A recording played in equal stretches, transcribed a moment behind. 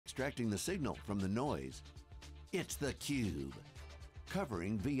extracting the signal from the noise. It's theCUBE,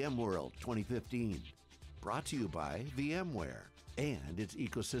 covering VMworld 2015. Brought to you by VMware and its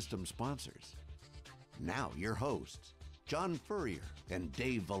ecosystem sponsors. Now your hosts, John Furrier and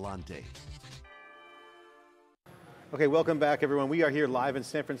Dave Vellante. Okay, welcome back everyone. We are here live in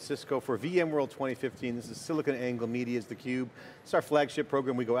San Francisco for VMworld 2015. This is SiliconANGLE Media's theCUBE. It's our flagship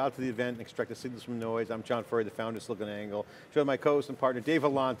program. We go out to the event and extract the signals from noise. I'm John Furrier, the founder of SiliconANGLE. Joined by co-host and partner Dave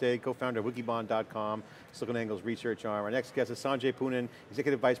Vellante, co-founder of Wikibon.com, SiliconANGLE's research arm. Our next guest is Sanjay Poonen,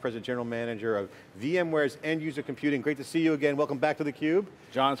 Executive Vice President, General Manager of VMware's End User Computing. Great to see you again. Welcome back to theCUBE.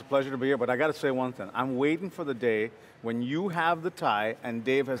 John, it's a pleasure to be here, but I got to say one thing. I'm waiting for the day when you have the tie and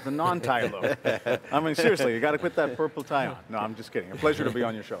Dave has the non-tie look. I mean, seriously, you got to put that purple tie on. No, I'm just kidding. A pleasure to be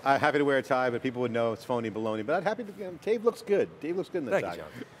on your show. I'm happy to wear a tie, but people would know it's phony baloney. But I'm happy to, Dave looks good. Dave looks good in the tie. Thank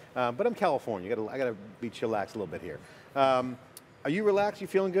you, John. But I'm California. I got to be chillaxed a little bit here. Are you relaxed? You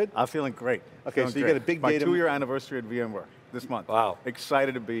feeling good? I'm feeling great. Okay, so you got a big day. My 2-year anniversary at VMware this month. Wow.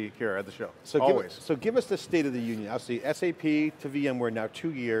 Excited to be here at the show, so always. Give us the state of the union. Obviously, SAP to VMware now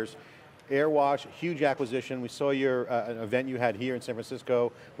 2 years. AirWatch, huge acquisition. We saw your an event you had here in San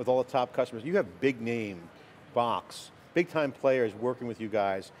Francisco with all the top customers. You have big name, Box, big time players working with you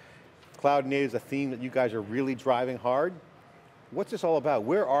guys. Cloud native is a theme that you guys are really driving hard. What's this all about?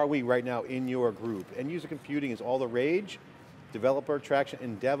 Where are we right now in your group? End user computing is all the rage. Developer traction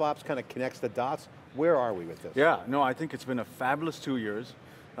and DevOps kind of connects the dots. Where are we with this? Yeah, no, I think it's been a fabulous 2 years.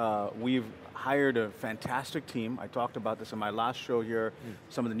 We've hired a fantastic team. I talked about this in my last show here.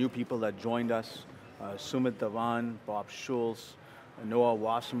 Some of the new people that joined us, Sumit Dhawan, Bob Schultz, Noah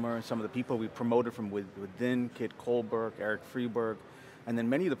Wassemer, some of the people we promoted from within, Kit Kohlberg, Eric Freeberg, and then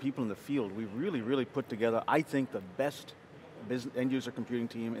many of the people in the field. We've really put together, I think, the best end user computing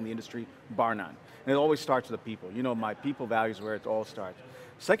team in the industry, bar none. And it always starts with the people. You know, my people values where it all starts.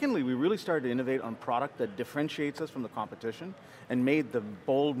 Secondly, we really started to innovate on product that differentiates us from the competition and made the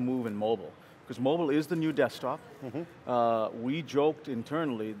bold move in mobile. Because mobile is the new desktop. We joked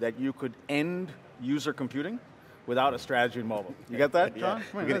internally that you could end user computing without a strategy in mobile. You get that, John?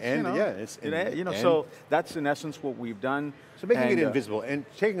 Yeah. You're going to end, so that's in essence what we've done. So making it invisible and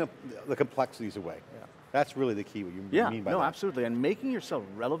taking up the complexities away. Yeah. That's really the key, what you mean by that. No, absolutely, and making yourself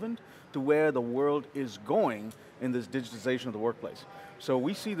relevant to where the world is going in this digitization of the workplace. So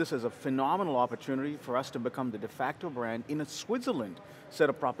we see this as a phenomenal opportunity for us to become the de facto brand in a Switzerland set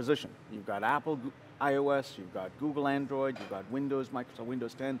of proposition. You've got Apple iOS, you've got Google Android, you've got Windows, Microsoft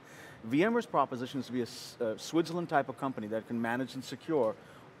Windows 10. VMware's proposition is to be a Switzerland type of company that can manage and secure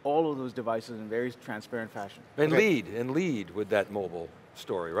all of those devices in very transparent fashion. And lead with that mobile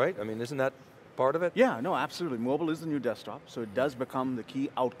story, right? I mean, isn't that part of it? Yeah, no, absolutely. Mobile is the new desktop, so it does become the key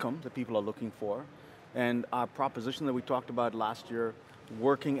outcome that people are looking for. And our proposition that we talked about last year,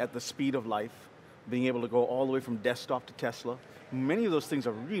 working at the speed of life, being able to go all the way from desktop to Tesla, many of those things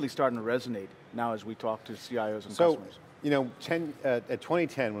are really starting to resonate now as we talk to CIOs and customers. You know, at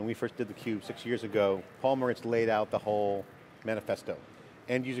 2010, when we first did theCUBE 6 years ago, Paul Maritz laid out the whole manifesto.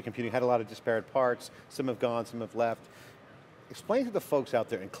 End user computing had a lot of disparate parts, some have gone, some have left. Explain to the folks out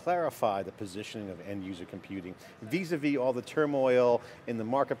there and clarify the positioning of end user computing vis-a-vis all the turmoil in the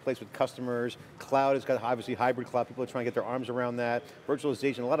marketplace with customers. Cloud has got obviously hybrid cloud, people are trying to get their arms around that.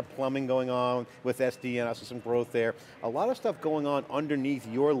 Virtualization, a lot of plumbing going on with SD and also some growth there. A lot of stuff going on underneath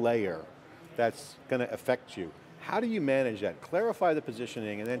your layer that's going to affect you. How do you manage that? Clarify the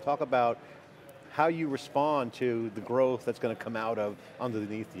positioning and then talk about how you respond to the growth that's going to come out of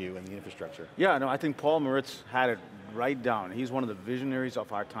underneath you and the infrastructure. Yeah, no, I think Paul Maritz had it right down. He's one of the visionaries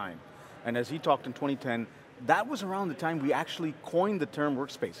of our time. And as he talked in 2010, that was around the time we actually coined the term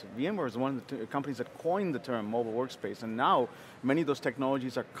workspace. VMware is one of the companies that coined the term mobile workspace, and now many of those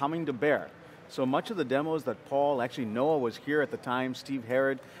technologies are coming to bear. So much of the demos that Paul, actually Noah was here at the time, Steve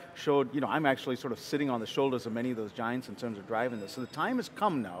Herod showed, you know, I'm actually sort of sitting on the shoulders of many of those giants in terms of driving this. So the time has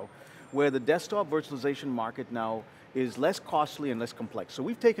come now where the desktop virtualization market now is less costly and less complex. So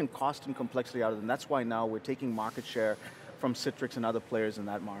we've taken cost and complexity out of it, and that's why now we're taking market share from Citrix and other players in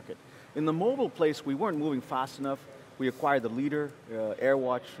that market. In the mobile place, we weren't moving fast enough. We acquired the leader,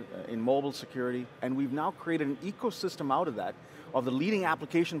 AirWatch, in mobile security, and we've now created an ecosystem out of that, of the leading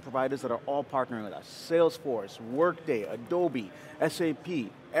application providers that are all partnering with us. Salesforce, Workday, Adobe, SAP,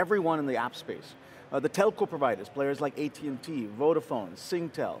 everyone in the app space. The telco providers, players like AT&T, Vodafone,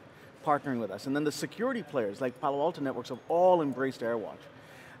 Singtel, partnering with us. And then the security players like Palo Alto Networks have all embraced AirWatch.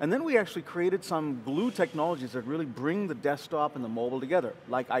 And then we actually created some glue technologies that really bring the desktop and the mobile together,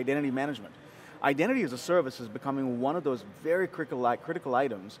 like identity management. Identity as a service is becoming one of those very critical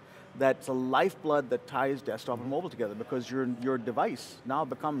items that's a lifeblood that ties desktop and mobile together, because your device now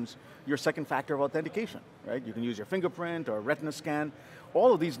becomes your second factor of authentication, right? You can use your fingerprint or retina scan.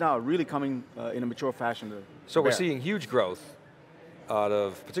 All of these now are really coming in a mature fashion So we're seeing huge growth out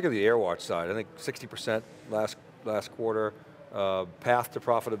of, particularly the AirWatch side. I think 60% last quarter. Path to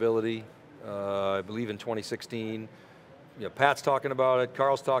profitability, I believe in 2016. You know, Pat's talking about it,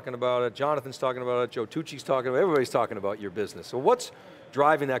 Carl's talking about it, Jonathan's talking about it, Joe Tucci's talking about it, everybody's talking about your business. So what's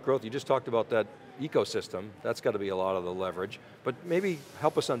driving that growth? You just talked about that ecosystem. That's got to be a lot of the leverage, but maybe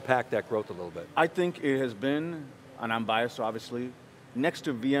help us unpack that growth a little bit. I think it has been, and I'm biased obviously, next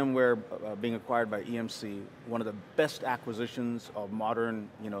to VMware being acquired by EMC, one of the best acquisitions of modern,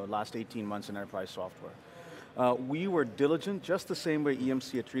 last 18 months in enterprise software. We were diligent, just the same way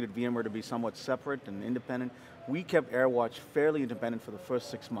EMC had treated VMware to be somewhat separate and independent. We kept AirWatch fairly independent for the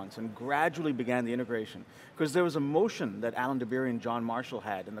first 6 months and gradually began the integration, because there was a motion that Alan DeBerry and John Marshall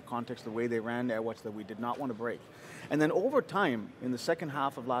had in the context of the way they ran AirWatch that we did not want to break. And then over time, in the second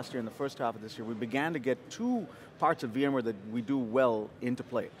half of last year and the first half of this year, we began to get two parts of VMware that we do well into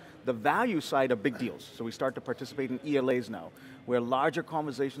play. The value side are big deals, so we start to participate in ELAs now, where larger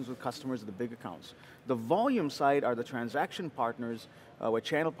conversations with customers are the big accounts. The volume side are the transaction partners, with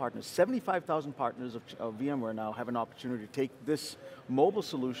channel partners. 75,000 partners of VMware now have an opportunity to take this mobile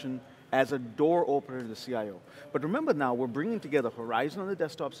solution as a door opener to the CIO. But remember now, we're bringing together Horizon on the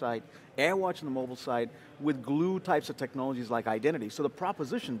desktop side, AirWatch on the mobile side, with glue types of technologies like identity. So the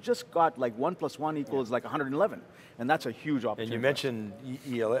proposition just got like 1 + 1 equals like 111. And that's a huge opportunity. And you mentioned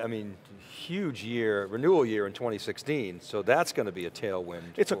ELA, I mean, huge year, renewal year in 2016, so that's going to be a tailwind.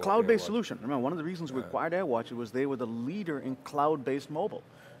 It's a cloud-based solution. Remember, one of the reasons we acquired AirWatch was they were the leader in cloud-based mobile.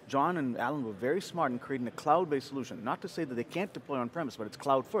 John and Alan were very smart in creating a cloud-based solution. Not to say that they can't deploy on-premise, but it's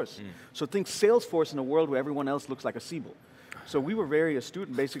cloud first. So think Salesforce in a world where everyone else looks like a Siebel. So we were very astute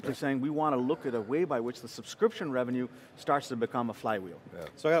in basically saying we want to look at a way by which the subscription revenue starts to become a flywheel. Yeah.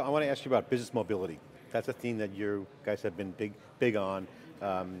 So I want to ask you about business mobility. That's a theme that you guys have been big on.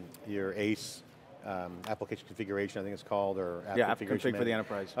 Your ACE, application configuration, I think it's called, or app config for the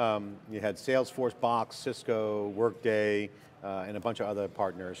enterprise. You had Salesforce, Box, Cisco, Workday, and a bunch of other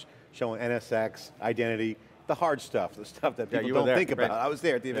partners showing NSX, identity, the hard stuff, the stuff that people don't think about. I was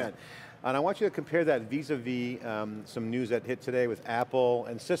there at the event. And I want you to compare that vis-a-vis some news that hit today with Apple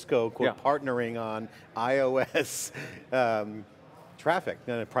and Cisco, quote, partnering on iOS traffic,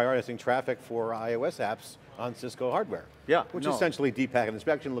 prioritizing traffic for iOS apps on Cisco hardware. Yeah, which is essentially deep packet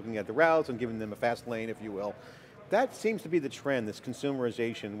inspection, looking at the routes and giving them a fast lane, if you will. That seems to be the trend, this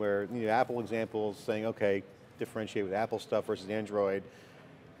consumerization, where Apple examples saying, okay, differentiate with Apple stuff versus Android.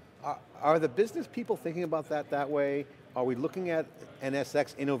 Are the business people thinking about that way? Are we looking at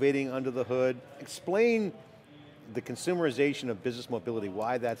NSX innovating under the hood? Explain the consumerization of business mobility,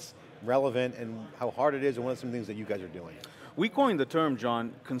 why that's relevant and how hard it is, and what are some things that you guys are doing? We coined the term,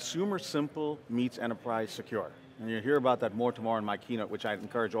 John, consumer simple meets enterprise secure. And you'll hear about that more tomorrow in my keynote, which I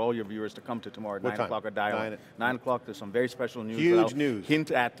encourage all your viewers to come to tomorrow at 9 o'clock or dial. 9 o'clock, there's some very special news. Huge news.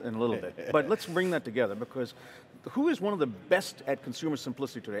 Hint at in a little bit. But let's bring that together, because who is one of the best at consumer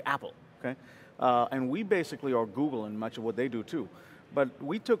simplicity today? Apple, okay? And we basically, or Google and much of what they do too, but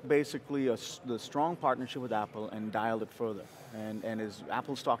we took basically the strong partnership with Apple and dialed it further. And as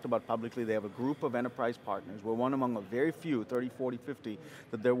Apple's talked about publicly, they have a group of enterprise partners. We're one among a very few, 30, 40, 50,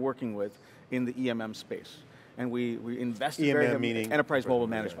 that they're working with in the EMM space. And we invested very heavily in enterprise mobile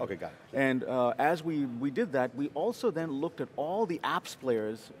management. Okay, got it. And as we did that, we also then looked at all the apps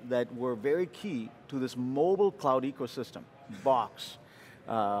players that were very key to this mobile cloud ecosystem. Box,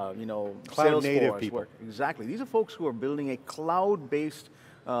 cloud Salesforce, native people. Exactly. These are folks who are building a cloud-based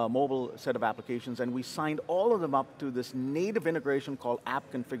mobile set of applications, and we signed all of them up to this native integration called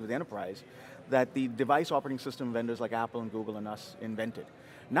App Config with the Enterprise that the device operating system vendors like Apple and Google and us invented.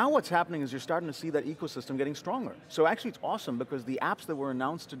 Now what's happening is you're starting to see that ecosystem getting stronger. So actually it's awesome, because the apps that were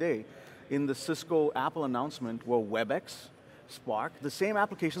announced today in the Cisco Apple announcement were WebEx, Spark, the same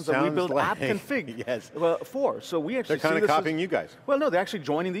applications that we build App Config for. So we actually they're kind of copying you guys. Well, no, they're actually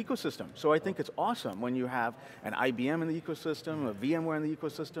joining the ecosystem. So I think it's awesome when you have an IBM in the ecosystem, a VMware in the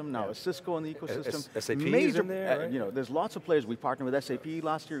ecosystem, now a Cisco in the ecosystem. SAP is in there, right? There's lots of players. We partnered with SAP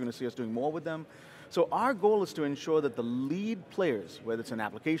last year. You're going to see us doing more with them. So our goal is to ensure that the lead players, whether it's an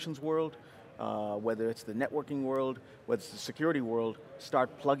applications world, whether it's the networking world, whether it's the security world,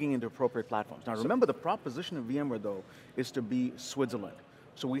 start plugging into appropriate platforms. Now remember, the proposition of VMware though is to be Switzerland.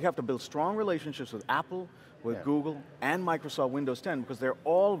 So we have to build strong relationships with Apple, with Google, and Microsoft Windows 10, because they're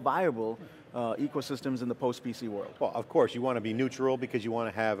all viable ecosystems in the post-PC world. Well, of course, you want to be neutral because you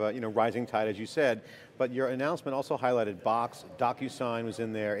want to have a rising tide, as you said, but your announcement also highlighted Box, DocuSign was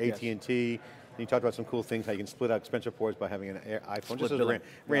in there, AT&T, and you talked about some cool things, how you can split out expense reports by having an iPhone, just as a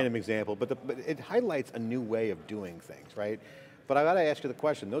random example, but it highlights a new way of doing things, right? But I got to ask you the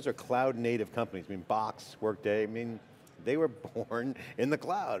question, those are cloud native companies, I mean, Box, Workday, I mean, they were born in the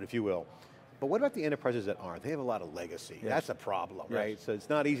cloud, if you will. But what about the enterprises that aren't? They have a lot of legacy. Yes. That's a problem, right? So it's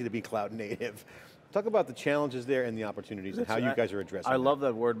not easy to be cloud native. Talk about the challenges there and the opportunities and how you guys are addressing I love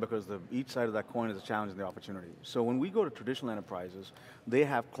that word because each side of that coin is a challenge and the opportunity. So when we go to traditional enterprises, they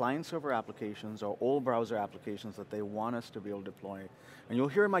have client-server applications or old browser applications that they want us to be able to deploy. And you'll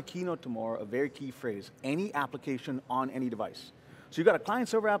hear in my keynote tomorrow a very key phrase, any application on any device. So you've got a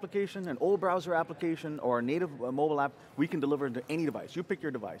client-server application, an old browser application, or a native mobile app, we can deliver into any device. You pick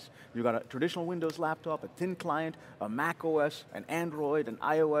your device. You've got a traditional Windows laptop, a thin client, a Mac OS, an Android, an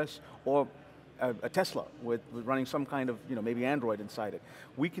iOS, or a Tesla with running some kind of, maybe Android inside it.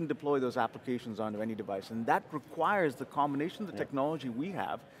 We can deploy those applications onto any device, and that requires the combination of the technology we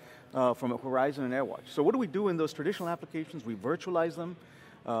have from Horizon and AirWatch. So what do we do in those traditional applications? We virtualize them.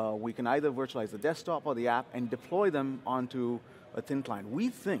 We can either virtualize the desktop or the app and deploy them onto a thin client. We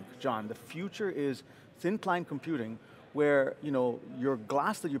think, John, the future is thin client computing where your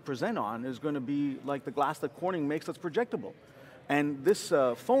glass that you present on is going to be like the glass that Corning makes that's projectable. And this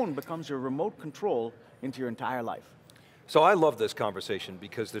phone becomes your remote control into your entire life. So I love this conversation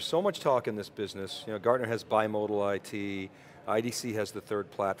because there's so much talk in this business. Gartner has bimodal IT, IDC has the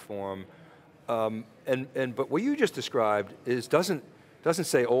third platform, but what you just described doesn't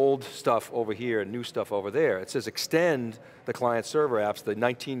say old stuff over here and new stuff over there. It says extend the client server apps, the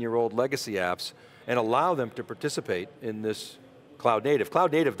 19-year-old legacy apps, and allow them to participate in this cloud native.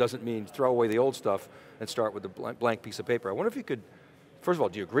 Cloud native doesn't mean throw away the old stuff and start with a blank piece of paper. I wonder if you could, first of all,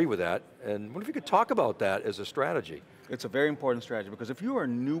 do you agree with that? And I wonder if you could talk about that as a strategy. It's a very important strategy because if you are a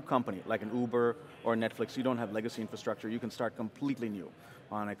new company, like an Uber or Netflix, you don't have legacy infrastructure, you can start completely new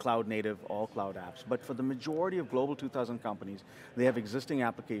on a cloud native, all cloud apps. But for the majority of Global 2000 companies, they have existing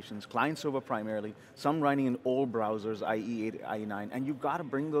applications, client server primarily, some running in old browsers, IE8, IE9, and you've got to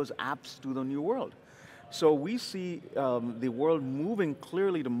bring those apps to the new world. So we see the world moving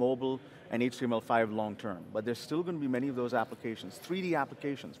clearly to mobile and HTML5 long term, but there's still going to be many of those applications, 3D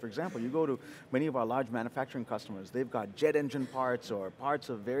applications. For example, you go to many of our large manufacturing customers, they've got jet engine parts or parts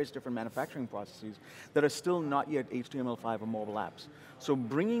of various different manufacturing processes that are still not yet HTML5 or mobile apps. So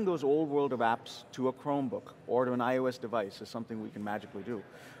bringing those old world of apps to a Chromebook or to an iOS device is something we can magically do.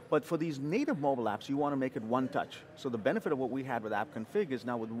 But for these native mobile apps, you want to make it one touch. So the benefit of what we had with App Config is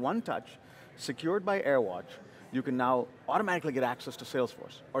now with one touch, secured by AirWatch, you can now automatically get access to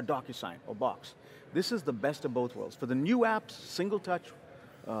Salesforce, or DocuSign, or Box. This is the best of both worlds. For the new apps, single touch,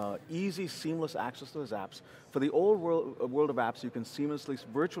 easy, seamless access to those apps. For the old world of apps, you can seamlessly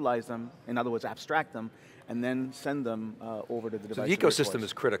virtualize them, in other words, abstract them, and then send them over to the device. So the ecosystem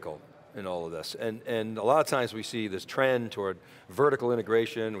is critical in all of this, and a lot of times we see this trend toward vertical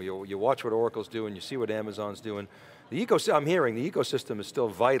integration. You watch what Oracle's doing, you see what Amazon's doing. I'm hearing the ecosystem is still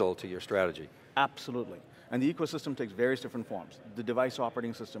vital to your strategy. Absolutely. And the ecosystem takes various different forms. The device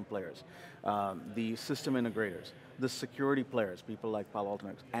operating system players, the system integrators, the security players, people like Palo Alto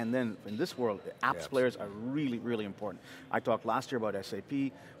Networks, and then in this world, the apps players are really, really important. I talked last year about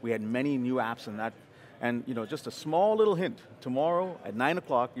SAP. We had many new apps in that. And just a small little hint, tomorrow at 9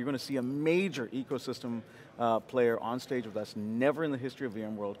 o'clock, you're going to see a major ecosystem player on stage with us, never in the history of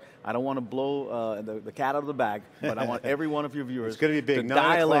VMworld. I don't want to blow the cat out of the bag, but I want every one of your viewers it's going to be big. To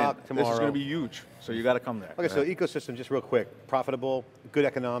dial in. Tomorrow. This is going to be huge, so you got to come there. Okay, so ecosystem, just real quick, profitable, good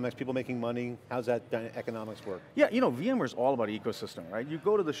economics, people making money, how's that economics work? Yeah, VMware is all about ecosystem, right? You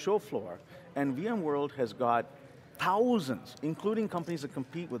go to the show floor, and VMworld has got thousands, including companies that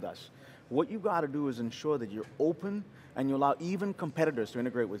compete with us. What you got to do is ensure that you're open and you allow even competitors to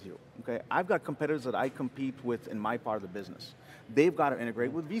integrate with you, okay? I've got competitors that I compete with in my part of the business. They've got to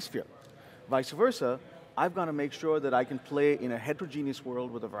integrate with vSphere. Vice versa, I've got to make sure that I can play in a heterogeneous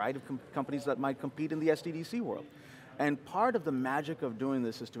world with a variety of companies that might compete in the SDDC world. And part of the magic of doing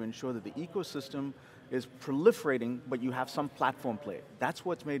this is to ensure that the ecosystem is proliferating, but you have some platform play. That's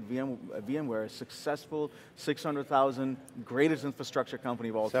what's made VMware a successful 600,000 greatest infrastructure company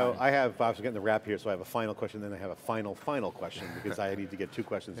of all time. So I was getting the wrap here, so I have a final question, then I have a final question, because I need to get two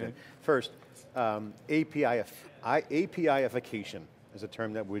questions in. First, APIification is a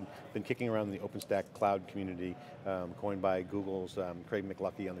term that we've been kicking around in the OpenStack cloud community, coined by Google's Craig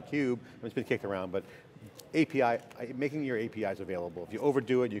McLuckie on theCUBE. It's been kicked around, but API, making your APIs available. If you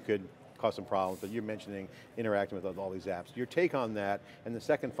overdo it, you could cause some problems, but you're mentioning interacting with all these apps. Your take on that, and the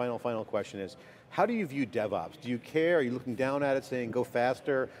second final question is, how do you view DevOps? Do you care? Are you looking down at it saying go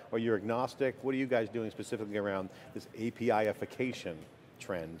faster, or you're agnostic? What are you guys doing specifically around this API-ification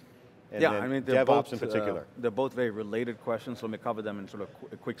trend? And yeah, I mean, DevOps both, in particular. They're both very related questions, so let me cover them in sort of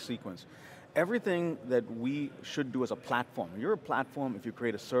a quick sequence. Everything that we should do as a platform, you're a platform if you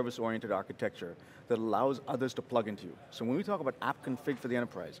create a service-oriented architecture that allows others to plug into you. So when we talk about app config for the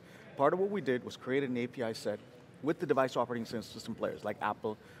enterprise, part of what we did was create an API set with the device operating system players like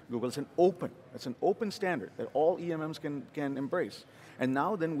Apple, Google. It's an open standard that all EMMs can embrace. And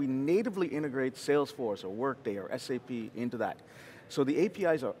now then we natively integrate Salesforce or Workday or SAP into that. So the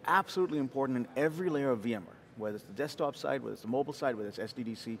APIs are absolutely important in every layer of VMware, whether it's the desktop side, whether it's the mobile side, whether it's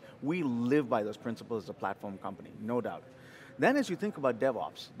SDDC. We live by those principles as a platform company, no doubt. Then as you think about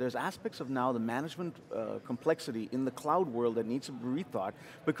DevOps, there's aspects of now the management complexity in the cloud world that needs to be rethought,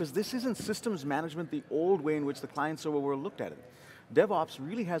 because this isn't systems management the old way in which the client server world looked at it. DevOps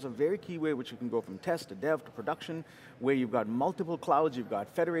really has a very key way which you can go from test to dev to production, where you've got multiple clouds, you've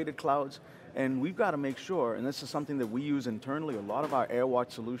got federated clouds, and we've got to make sure, and this is something that we use internally, a lot of our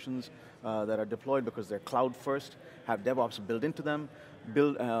AirWatch solutions that are deployed because they're cloud first, have DevOps built into them,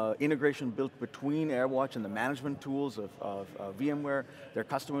 integration built between AirWatch and the management tools of VMware. There are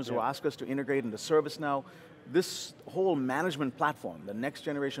customers who ask us to integrate into ServiceNow. This whole management platform, the next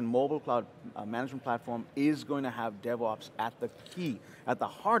generation mobile cloud management platform, is going to have DevOps at the key, at the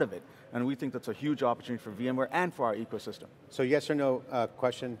heart of it, and we think that's a huge opportunity for VMware and for our ecosystem. So yes or no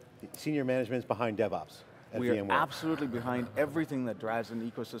question, senior management is behind DevOps at We VMware. are absolutely behind everything that drives an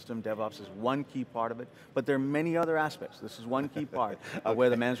ecosystem. DevOps is one key part of it, but there are many other aspects. This is one key part of where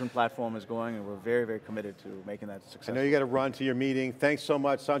the management platform is going, and we're very, very committed to making that successful. I know you got to run to your meeting. Thanks so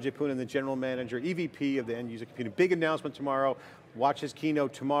much, Sanjay Poonen, the General Manager, EVP of the End User Computing. Big announcement tomorrow. Watch his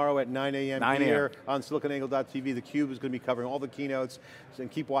keynote tomorrow at 9 a.m. here on SilconANGLE.tv. theCUBE is going to be covering all the keynotes, and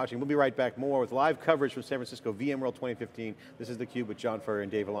keep watching. We'll be right back more with live coverage from San Francisco VMworld 2015. This is theCUBE with Furrier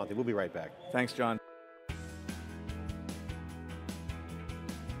and Dave Vellante. We'll be right back. Thanks, John.